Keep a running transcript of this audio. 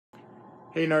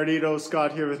Hey narditos,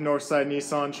 Scott here with Northside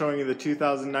Nissan showing you the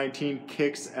 2019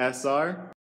 Kicks SR.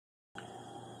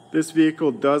 This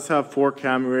vehicle does have four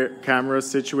cameras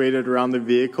situated around the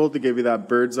vehicle to give you that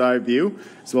bird's eye view,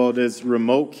 as well as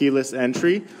remote keyless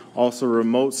entry, also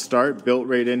remote start built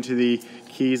right into the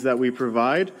keys that we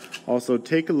provide. Also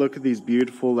take a look at these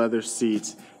beautiful leather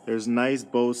seats. There's nice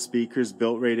Bose speakers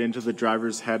built right into the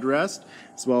driver's headrest,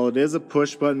 as well it is a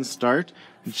push button start.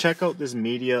 And check out this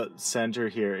media center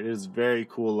here. It is very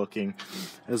cool looking.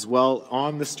 As well,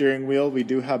 on the steering wheel we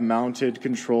do have mounted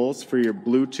controls for your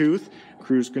Bluetooth,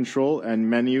 cruise control, and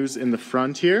menus in the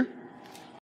front here.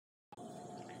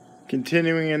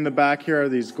 Continuing in the back here are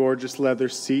these gorgeous leather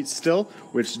seats still,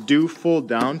 which do fold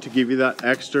down to give you that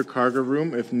extra cargo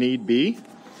room if need be.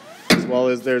 As well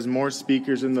as there's more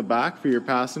speakers in the back for your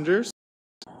passengers.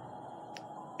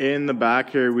 In the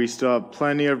back here we still have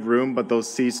plenty of room, but those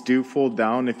seats do fold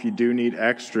down if you do need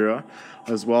extra.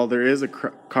 As well, there is a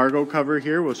cargo cover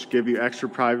here which give you extra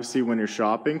privacy when you're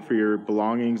shopping for your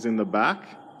belongings in the back.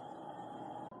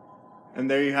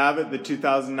 And there you have it, the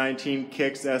 2019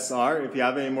 Kicks SR. If you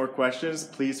have any more questions,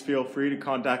 please feel free to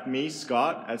contact me,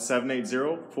 Scott, at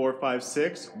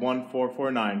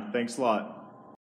 780-456-1449. Thanks a lot.